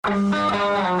This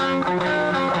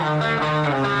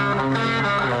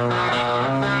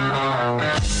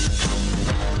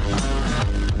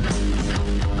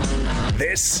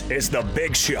is The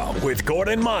Big Show with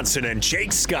Gordon Monson and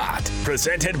Jake Scott,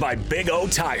 presented by Big O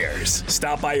Tires.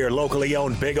 Stop by your locally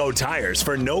owned Big O Tires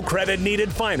for no credit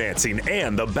needed financing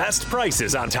and the best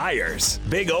prices on tires.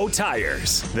 Big O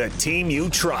Tires, the team you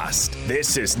trust.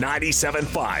 This is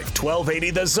 97.5,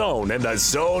 1280 The Zone and The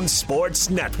Zone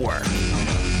Sports Network.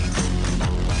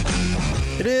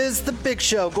 It is The Big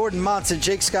Show. Gordon Monson,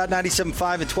 Jake Scott, 97.5 and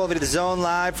 1280 The Zone,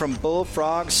 live from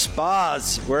Bullfrog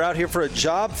Spas. We're out here for a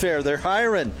job fair. They're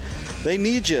hiring. They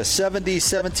need you.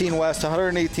 7017 West,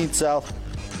 118th South.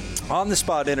 On the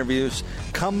spot interviews.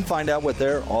 Come find out what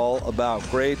they're all about.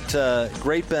 Great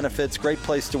benefits, great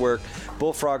place to work.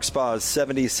 Bullfrog Spas,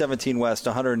 7017 West,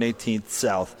 118th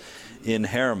South in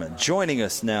Harriman. Joining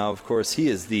us now, of course, he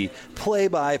is the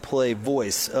play-by-play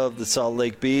voice of the Salt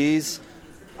Lake Bees.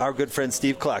 Our good friend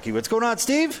Steve Klauke. What's going on,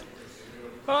 Steve?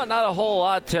 Well, not a whole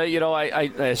lot.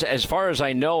 As far as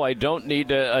I know, I don't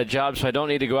need a job, so I don't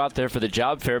need to go out there for the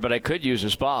job fair, but I could use a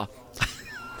spa.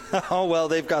 Oh, well,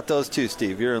 they've got those too,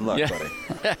 Steve. You're in luck, buddy.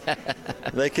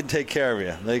 They can take care of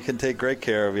you. They can take great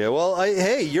care of you. Well,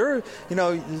 you're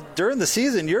during the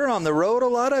season, you're on the road a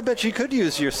lot. I bet you could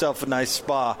use yourself a nice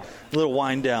spa, a little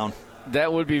wind down.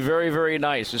 That would be very, very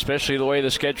nice, especially the way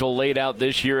the schedule laid out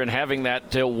this year, and having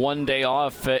that one day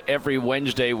off every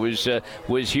Wednesday was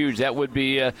huge. That would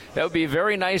be a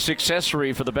very nice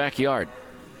accessory for the backyard.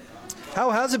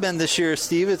 How has it been this year,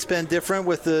 Steve? It's been different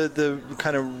with the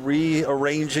kind of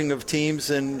rearranging of teams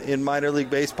in minor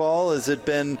league baseball. Has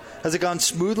it gone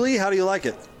smoothly? How do you like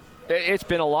it? It's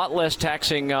been a lot less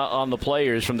taxing on the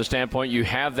players from the standpoint you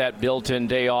have that built-in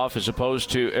day off as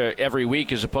opposed to every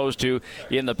week, as opposed to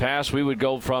in the past we would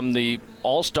go from the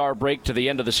All-Star break to the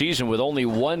end of the season with only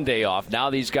one day off. Now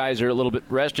these guys are a little bit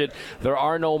rested. There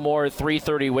are no more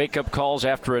 3:30 wake-up calls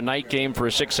after a night game for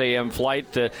a 6 a.m.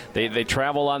 flight. They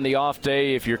travel on the off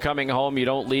day. If you're coming home, you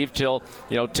don't leave till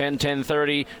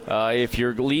 10:30. If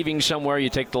you're leaving somewhere, you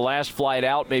take the last flight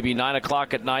out, maybe 9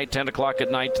 o'clock at night, 10 o'clock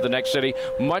at night to the next city.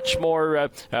 Much more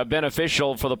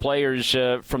beneficial for the players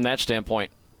from that standpoint.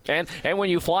 And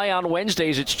when you fly on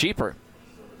Wednesdays, it's cheaper.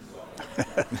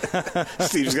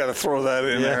 Steve's got to throw that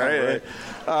in there,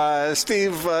 right?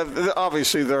 Steve,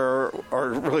 obviously there are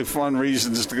really fun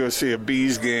reasons to go see a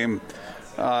Bees game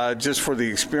just for the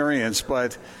experience,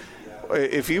 but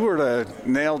if you were to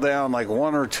nail down like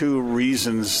one or two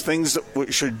reasons, things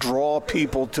that should draw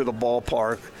people to the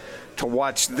ballpark to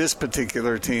watch this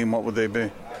particular team, what would they be?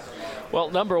 Well,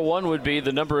 number one would be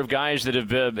the number of guys that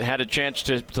have had a chance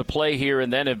to play here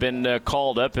and then have been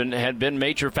called up and had been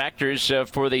major factors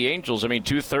for the Angels. I mean,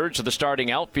 2/3 of the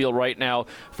starting outfield right now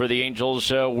for the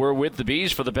Angels were with the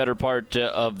Bees for the better part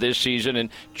of this season.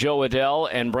 And Joe Adell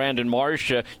and Brandon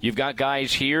Marsh, you've got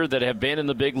guys here that have been in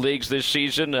the big leagues this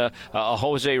season.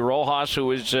 Jose Rojas,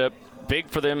 who is big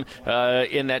for them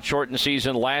in that shortened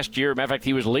season last year. Matter of fact,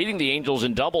 he was leading the Angels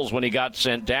in doubles when he got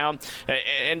sent down.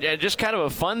 And just kind of a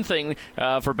fun thing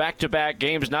for back-to-back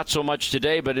games, not so much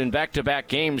today, but in back-to-back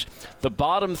games, the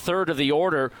bottom third of the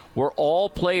order were all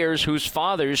players whose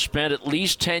fathers spent at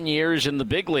least 10 years in the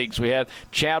big leagues. We have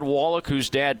Chad Wallach, whose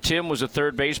dad, Tim, was a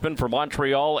third baseman for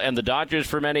Montreal and the Dodgers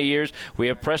for many years. We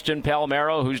have Preston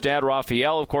Palmeiro, whose dad,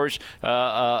 Rafael, of course,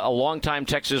 a longtime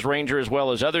Texas Ranger as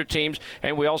well as other teams.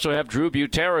 And we also have Drew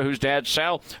Butera, whose dad,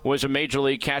 Sal, was a major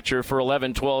league catcher for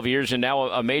 11, 12 years and now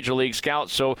a major league scout.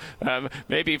 So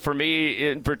maybe for me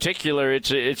in particular,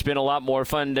 it's been a lot more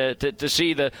fun to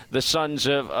see the sons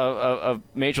of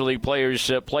major league players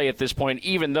play at this point,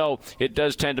 even though it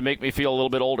does tend to make me feel a little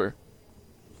bit older.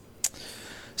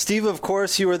 Steve, of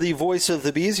course, you are the voice of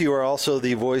the Bees. You are also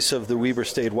the voice of the Weber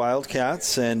State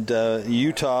Wildcats. And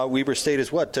Utah, Weber State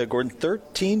is what, Gordon,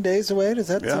 13 days away? Does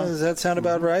that sound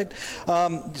about right?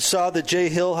 Saw that Jay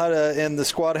Hill and the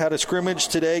squad had a scrimmage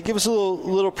today. Give us a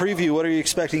little preview. What are you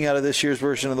expecting out of this year's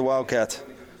version of the Wildcats?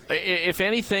 If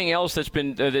anything else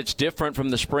that's different from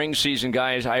the spring season,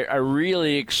 guys, I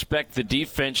really expect the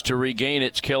defense to regain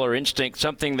its killer instinct,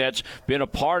 something that's been a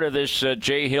part of this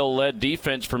Jay Hill-led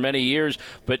defense for many years.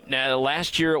 But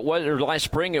last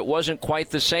spring, it wasn't quite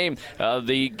the same.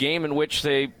 The game in which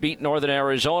they beat Northern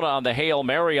Arizona on the Hail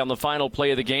Mary on the final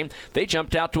play of the game, they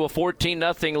jumped out to a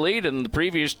 14-0 lead. In the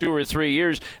previous 2 or 3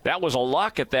 years, that was a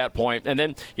lock at that point. And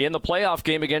then in the playoff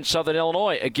game against Southern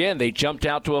Illinois, again, they jumped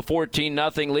out to a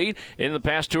 14-0 lead. lead. In the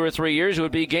past 2 or 3 years, it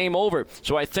would be game over.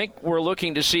 So I think we're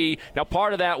looking to see. Now,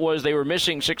 part of that was they were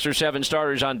missing 6 or 7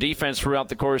 starters on defense throughout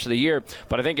the course of the year.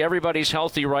 But I think everybody's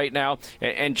healthy right now.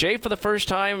 And Jay, for the first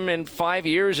time in 5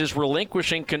 years, is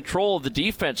relinquishing control of the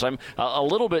defense. I'm a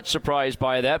little bit surprised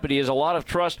by that, but he has a lot of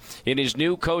trust in his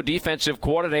new co-defensive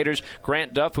coordinators,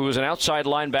 Grant Duff, who was an outside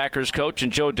linebackers coach,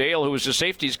 and Joe Dale, who was a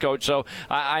safeties coach. So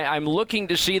I'm looking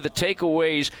to see the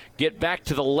takeaways get back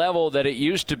to the level that it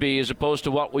used to be as opposed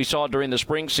to what we saw during the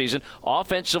spring season.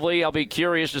 Offensively, I'll be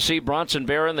curious to see Bronson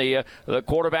Barron, the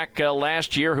quarterback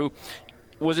last year, who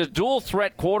was a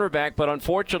dual-threat quarterback, but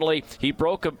unfortunately he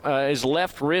broke his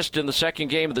left wrist in the second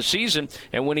game of the season,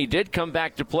 and when he did come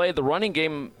back to play, the running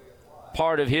game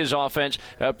part of his offense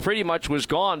pretty much was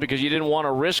gone because you didn't want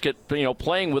to risk it,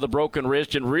 playing with a broken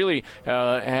wrist and really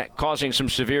causing some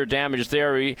severe damage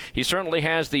there. He certainly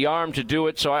has the arm to do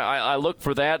it, so I look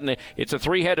for that, and it's a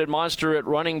three-headed monster at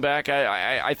running back.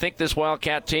 I think this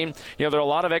Wildcat team, there are a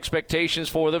lot of expectations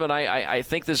for them, and I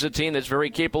think this is a team that's very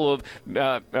capable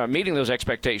of meeting those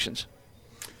expectations.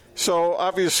 So,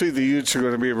 obviously, the Utes are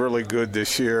going to be really good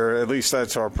this year. At least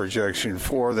that's our projection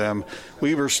for them.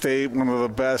 Weber State, one of the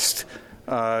best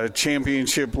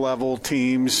championship-level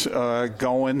teams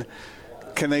going.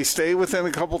 Can they stay within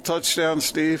a couple touchdowns,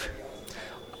 Steve?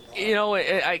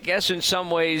 I guess in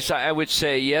some ways I would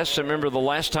say yes. I remember the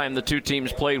last time the two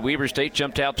teams played, Weber State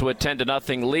jumped out to a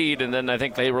 10-0 lead, and then I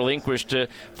think they relinquished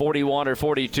 41 or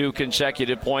 42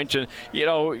 consecutive points. And,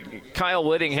 Kyle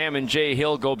Whittingham and Jay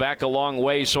Hill go back a long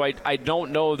way, so I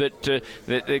don't know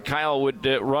that Kyle would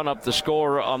run up the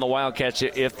score on the Wildcats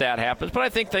if that happens. But I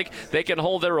think they can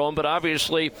hold their own. But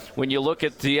obviously, when you look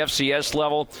at the FCS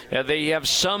level, they have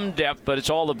some depth, but it's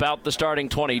all about the starting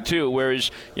 22,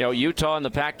 whereas, Utah and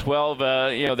the Pac-12,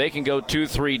 they can go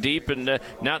 2-3 deep and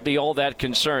not be all that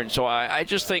concerned. So I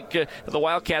just think the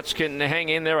Wildcats can hang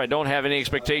in there. I don't have any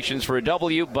expectations for a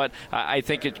W, but I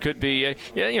think it could be,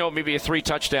 maybe a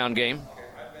 3-touchdown game.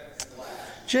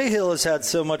 Jay Hill has had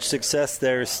so much success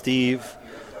there, Steve.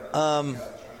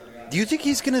 Do you think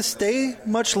he's going to stay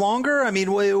much longer? I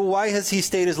mean, why has he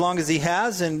stayed as long as he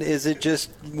has? And is it just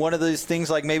one of those things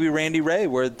like maybe Randy Ray,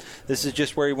 where this is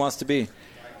just where he wants to be?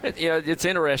 It's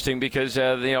interesting because,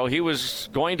 he was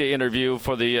going to interview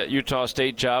for the Utah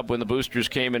State job when the boosters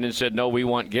came in and said, no, we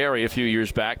want Gary a few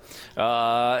years back.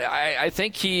 I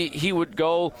think he would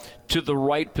go to the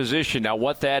right position. Now,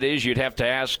 what that is, you'd have to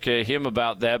ask him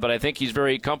about that, but I think he's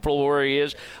very comfortable where he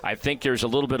is. I think there's a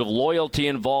little bit of loyalty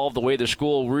involved, the way the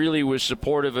school really was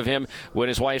supportive of him when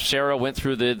his wife Sarah went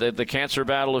through the cancer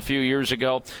battle a few years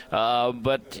ago.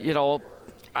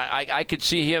 I could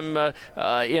see him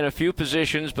in a few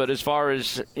positions, but as far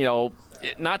as,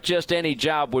 not just any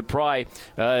job would pry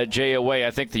Jay away.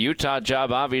 I think the Utah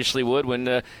job obviously would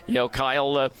when,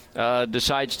 Kyle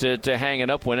decides to hang it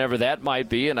up whenever that might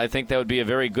be, and I think that would be a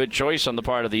very good choice on the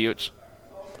part of the Utes.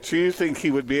 So you think he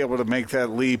would be able to make that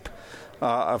leap?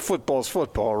 Football's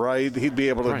football, right? He'd be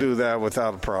able to do that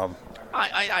without a problem.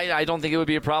 I don't think it would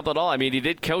be a problem at all. I mean, he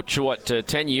did coach,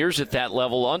 10 years at that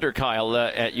level under Kyle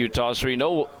at Utah, so he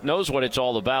knows what it's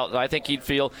all about. I think he'd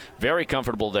feel very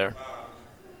comfortable there.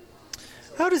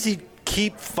 How does he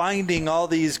keep finding all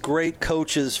these great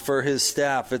coaches for his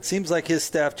staff? It seems like his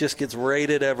staff just gets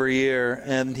rated every year,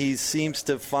 and he seems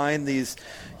to find these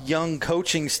young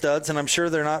coaching studs, and I'm sure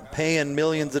they're not paying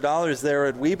millions of dollars there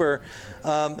at Weber.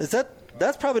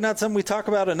 That's probably not something we talk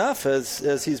about enough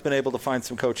as he's been able to find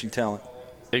some coaching talent.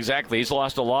 Exactly. He's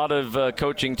lost a lot of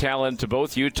coaching talent to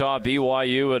both Utah,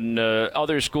 BYU, and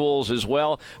other schools as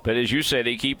well. But as you said,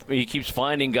 he keeps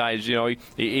finding guys.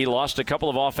 He lost a couple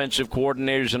of offensive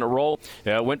coordinators in a row,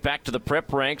 went back to the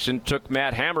prep ranks and took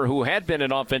Matt Hammer, who had been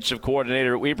an offensive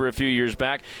coordinator at Weber a few years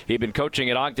back. He'd been coaching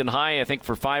at Ogden High, I think,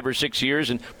 for 5 or 6 years,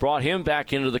 and brought him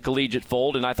back into the collegiate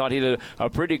fold. And I thought he did a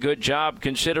pretty good job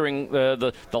considering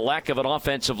the lack of an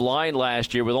offensive line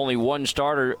last year with only one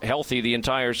starter healthy the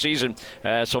entire season.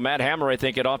 So Matt Hammer, I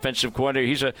think, at offensive coordinator,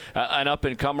 he's an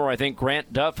up-and-comer. I think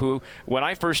Grant Duff, who, when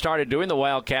I first started doing the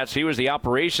Wildcats, he was the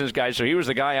operations guy, so he was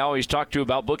the guy I always talked to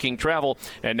about booking travel,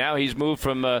 and now he's moved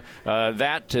from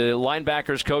that to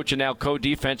linebackers coach and now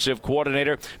co-defensive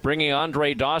coordinator, bringing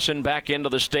Andre Dawson back into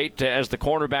the state as the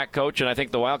cornerback coach, and I think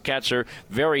the Wildcats are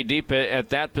very deep at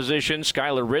that position.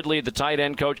 Skylar Ridley, the tight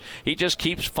end coach, he just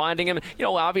keeps finding him.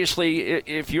 Obviously,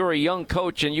 if you're a young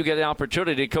coach and you get an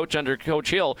opportunity to coach under Coach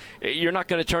Hill, you're not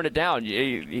going to turn it down.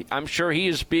 I'm sure he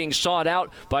is being sought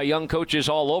out by young coaches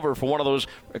all over for one of those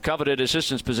coveted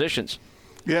assistants positions.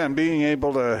 Yeah, and being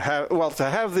able to have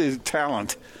the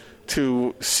talent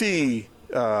to see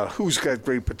who's got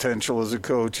great potential as a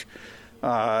coach,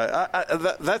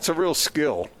 that's a real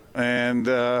skill. And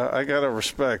I got to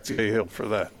respect Jay Hill for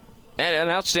that. And an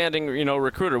outstanding,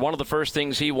 recruiter. One of the first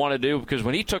things he wanted to do, because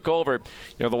when he took over,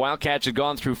 the Wildcats had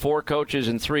gone through 4 coaches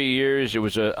in 3 years. It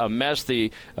was a mess.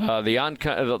 The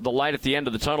light at the end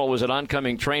of the tunnel was an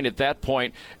oncoming train at that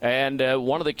point. And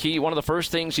one of the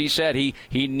first things he said, he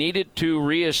needed to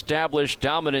reestablish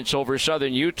dominance over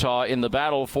Southern Utah in the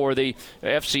battle for the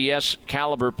FCS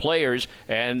caliber players.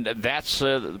 And that's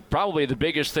probably the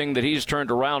biggest thing that he's turned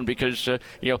around, because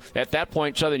at that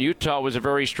point Southern Utah was a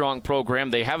very strong program.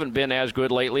 They haven't been as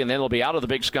good lately, and then they'll be out of the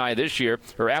Big Sky this year,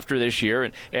 or after this year.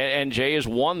 And Jay has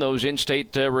won those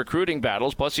in-state recruiting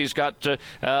battles. Plus, he's got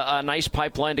a nice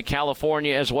pipeline to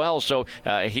California as well. So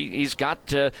he's got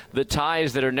the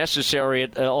ties that are necessary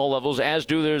at all levels, as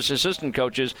do his assistant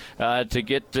coaches, to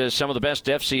get some of the best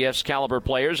FCS caliber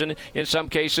players. And in some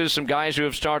cases, some guys who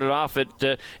have started off at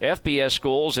FBS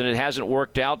schools, and it hasn't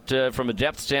worked out from a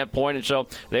depth standpoint. And so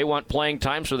they want playing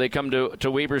time, so they come to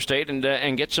Weber State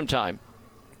and get some time.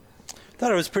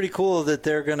 Thought it was pretty cool that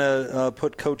they're going to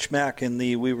put Coach Mack in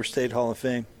the Weber State Hall of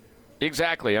Fame.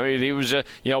 Exactly. I mean, he was,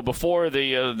 before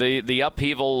the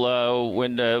upheaval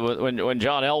when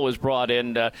John L. was brought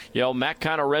in, Mac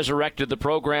kind of resurrected the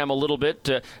program a little bit.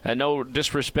 No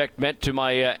disrespect meant to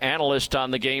my analyst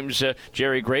on the games,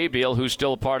 Jerry Graybeal, who's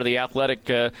still a part of the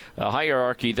athletic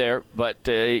hierarchy there. But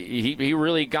he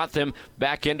really got them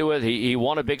back into it. He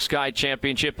won a Big Sky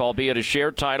championship, albeit a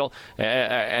shared title,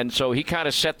 and so he kind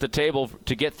of set the table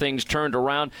to get things turned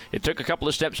around. It took a couple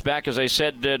of steps back, as I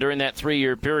said, during that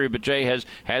 3-year period, but Jay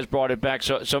has brought it back.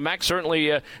 So Mac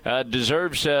certainly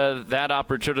deserves that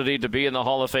opportunity to be in the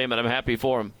Hall of Fame, and I'm happy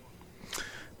for him.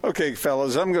 Okay,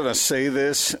 fellas, I'm going to say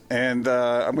this, and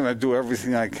I'm going to do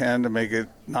everything I can to make it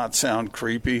not sound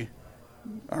creepy.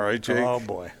 All right, Jake? Oh,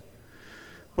 boy.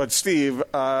 But, Steve,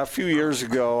 a few years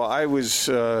ago, I was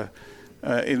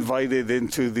invited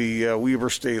into the Weber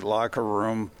State locker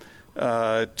room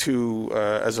as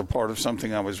a part of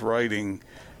something I was writing.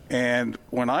 And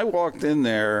when I walked in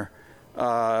there,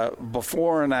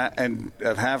 before and at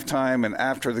halftime and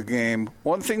after the game,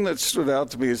 one thing that stood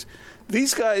out to me is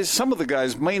these guys, some of the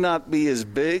guys may not be as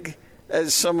big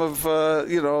as some of,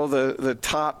 the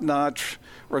top-notch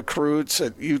recruits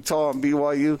at Utah and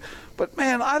BYU. But,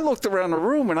 man, I looked around the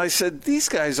room and I said, these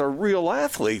guys are real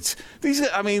athletes.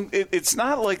 It's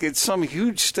not like it's some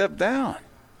huge step down.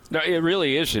 No, it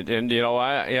really isn't. And,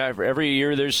 every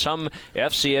year there's some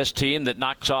FCS team that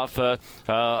knocks off an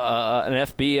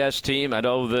FBS team. I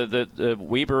know that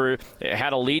Weber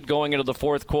had a lead going into the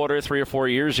fourth quarter 3 or 4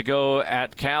 years ago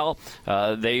at Cal.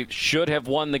 They should have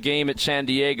won the game at San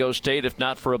Diego State, if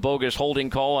not for a bogus holding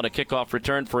call on a kickoff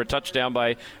return for a touchdown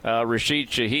by Rashid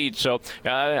Shaheed. So,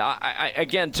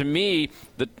 again, to me,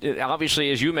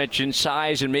 obviously, as you mentioned,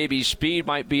 size and maybe speed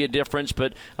might be a difference,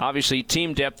 but obviously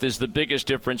team depth is the biggest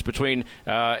difference between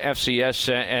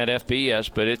FCS and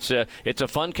FBS. But it's a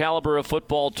fun caliber of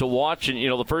football to watch. And,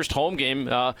 the first home game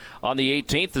on the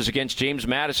 18th is against James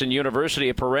Madison University,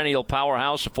 a perennial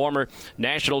powerhouse, a former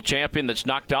national champion that's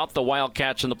knocked out the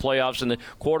Wildcats in the playoffs and the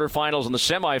quarterfinals and the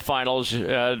semifinals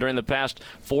during the past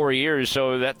 4 years.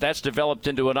 So that's developed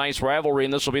into a nice rivalry,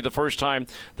 and this will be the first time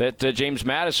that James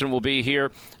Madison will be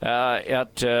here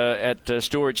at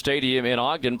Stewart Stadium in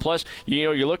Ogden. Plus,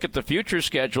 you look at the future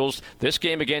schedules. This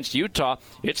game against Utah,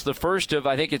 it's the first of,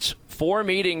 I think it's 4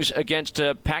 meetings against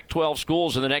Pac-12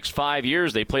 schools in the next 5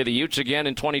 years. They play the Utes again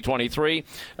in 2023.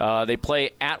 They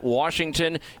play at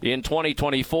Washington in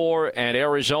 2024 and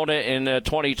Arizona in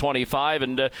 2025.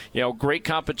 And, great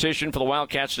competition for the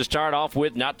Wildcats to start off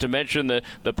with, not to mention the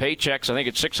paychecks. I think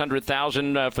it's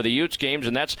 $600,000 for the Utes games,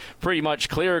 and that's pretty much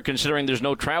clear considering there's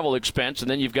no travel expense. And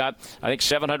then you've got, I think,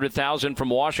 $700,000 from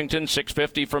Washington,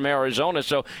 $650,000 from Arizona.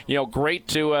 So, great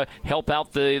to help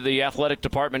out the athletic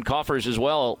department coffers as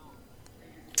well.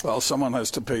 Well, someone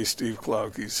has to pay Steve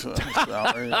Klauke's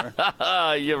salary.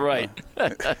 You're right.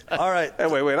 All right. Hey,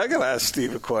 wait. I got to ask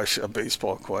Steve a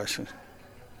baseball question.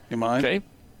 You mind? Okay.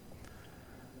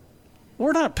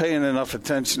 We're not paying enough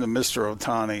attention to Mr.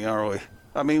 Ohtani, are we?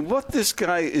 I mean, what this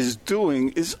guy is doing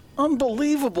is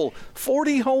unbelievable.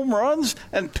 40 home runs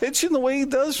and pitching the way he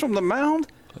does from the mound.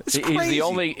 It's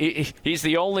crazy. He's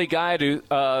the only guy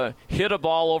to hit a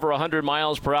ball over 100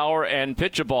 miles per hour and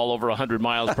pitch a ball over 100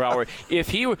 miles per hour. If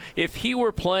he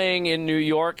were playing in New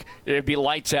York, it'd be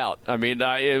lights out. I mean,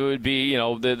 it would be,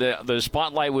 the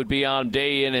spotlight would be on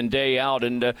day in and day out.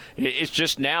 And it's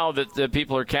just now that the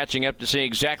people are catching up to see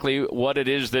exactly what it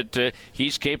is that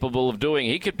he's capable of doing.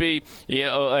 He could be,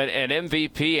 an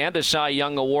MVP and a Cy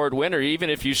Young Award winner, even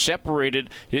if you separated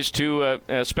his two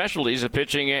specialties, the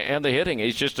pitching and the hitting.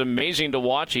 He's just amazing to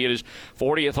watch. He had his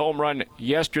 40th home run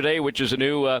yesterday, which is a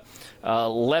new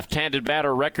left-handed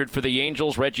batter record for the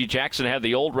Angels. Reggie Jackson had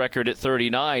the old record at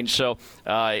 39. So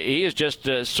he is just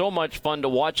so much fun to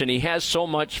watch, and he has so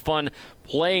much fun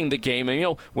playing the game.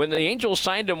 And, when the Angels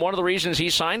signed him, one of the reasons he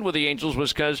signed with the Angels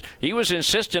was because he was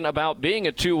insistent about being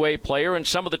a two-way player, and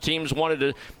some of the teams wanted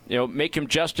to, make him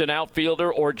just an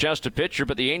outfielder or just a pitcher,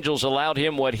 but the Angels allowed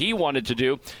him what he wanted to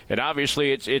do, and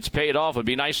obviously it's paid off. It'd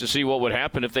be nice to see what would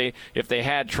happen if they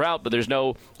had Trout, but there's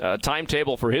no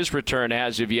timetable for his return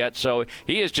as of yet. So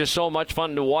he is just so much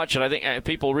fun to watch, and I think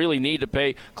people really need to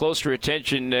pay closer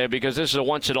attention because this is a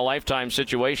once-in-a-lifetime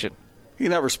situation. He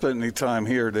never spent any time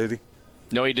here, did he?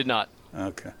 No, he did not.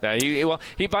 Okay.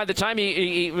 He by the time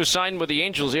he was signed with the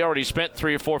Angels, he already spent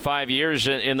 3 or 4 or 5 years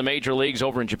in the major leagues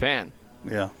over in Japan.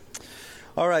 Yeah.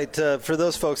 All right. For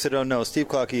those folks that don't know, Steve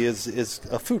Klauke is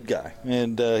a food guy,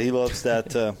 and he loves that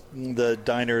the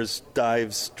diners,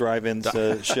 dives, drive-ins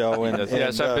show.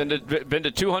 Yes, I've been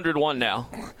to 201 now.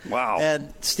 Wow.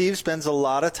 And Steve spends a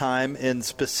lot of time in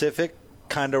specific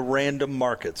kind of random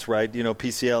markets, right?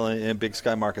 PCL and Big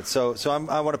Sky markets. So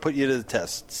I want to put you to the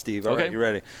test, Steve. All right, you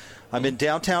ready? I'm in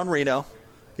downtown Reno.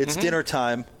 It's dinner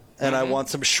time, and I want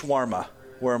some shawarma.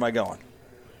 Where am I going?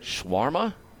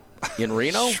 Shawarma? In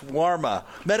Reno? Shawarma,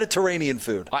 Mediterranean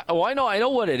food. I know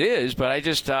what it is, but I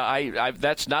just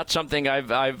that's not something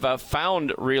I've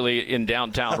found really in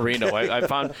downtown Reno.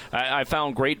 I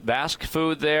found great Basque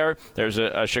food there. There's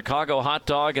a Chicago hot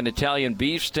dog, an Italian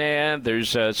beef stand.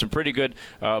 There's some pretty good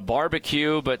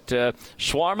barbecue, but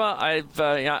shawarma.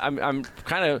 I'm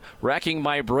kind of racking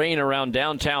my brain around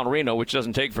downtown Reno, which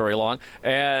doesn't take very long.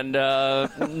 And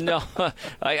no,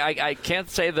 I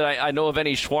can't say that I know of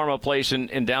any shawarma place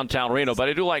in downtown Reno, but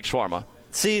I do like shawarma.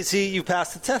 See, you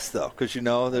passed the test though, because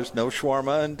there's no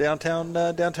shawarma in downtown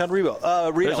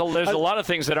Reno. There's a lot of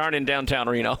things that aren't in downtown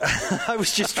Reno. I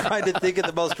was just trying to think of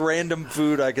the most random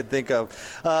food I could think of.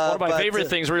 One of my favorite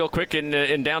things, real quick,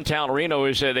 in downtown Reno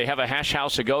is they have a Hash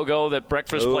House A Go-Go, that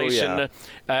breakfast place, yeah.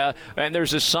 and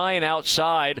there's a sign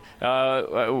outside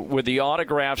with the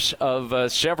autographs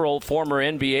of several former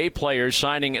NBA players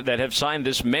that have signed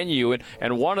this menu,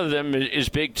 and one of them is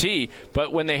Big T.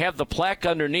 But when they have the plaque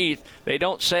underneath, they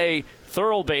don't say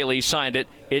Thurl Bailey signed it.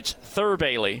 It's Thur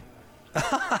Bailey.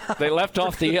 They left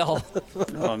off the L.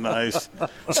 Oh, nice.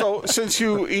 So since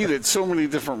you eat at so many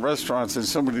different restaurants in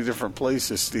so many different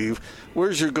places, Steve,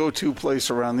 where's your go-to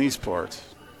place around these parts?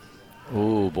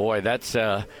 Oh, boy, that's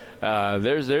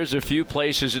there's a few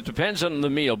places. It depends on the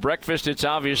meal. Breakfast, it's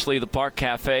obviously the Park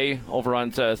Cafe over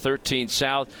on 13th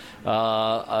South.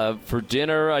 For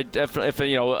dinner, I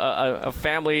definitely, a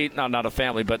family, not a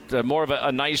family, but more of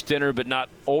a nice dinner, but not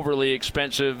overly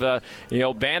expensive.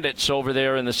 Bandits over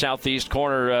there in the southeast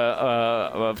corner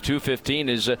of 215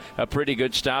 is a pretty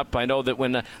good stop. I know that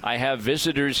when I have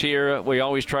visitors here, we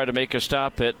always try to make a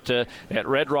stop at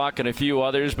Red Rock and a few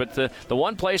others. But the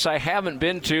one place I haven't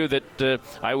been to that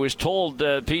I was told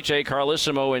PJ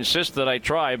Carlissimo insists that I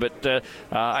try, but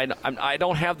I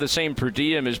don't have the same per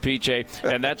diem as PJ,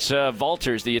 and that's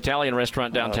Valter's, the Italian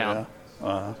restaurant downtown.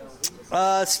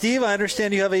 Steve, I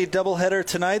understand you have a doubleheader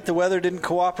tonight. The weather didn't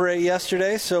cooperate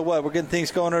yesterday, so what? We're getting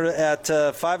things going at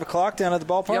 5 o'clock down at the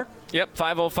ballpark? Yep,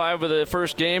 5:05 with the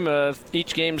first game.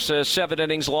 Each game's 7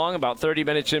 innings long, about 30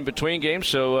 minutes in between games,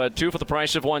 so 2 for the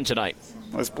price of 1 tonight.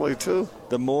 Let's play 2.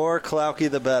 The more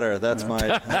Klauke, the better. That's what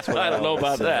I don't know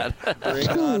about that. Bring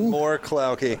on more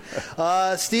Klauke.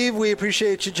 Steve, we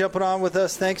appreciate you jumping on with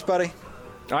us. Thanks, buddy.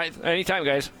 All right, anytime,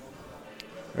 guys.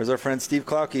 There's our friend Steve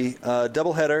Klauke.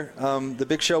 Doubleheader. The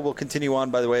big show will continue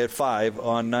on, by the way, at 5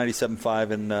 on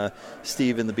 97.5, and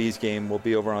Steve in the Bees game will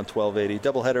be over on 1280.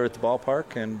 Doubleheader at the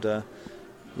ballpark, and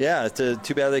it's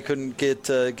too bad they couldn't get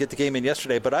the game in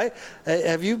yesterday. But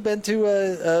have you been to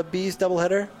a Bees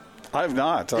doubleheader? I've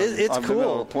not. It's I've cool.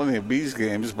 been to plenty of Bees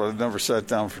games, but I've never sat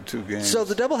down for 2 games. So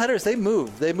the doubleheaders, they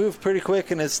move pretty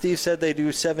quick, and as Steve said, they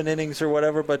do 7 innings or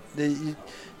whatever, but you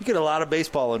get a lot of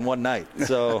baseball in one night.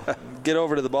 So get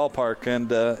over to the ballpark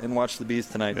and watch the Bees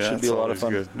tonight. It should be a lot of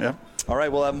fun. Good. Yeah. All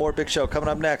right, we'll have more Big Show coming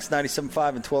up next, 97.5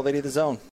 and 1280 The Zone.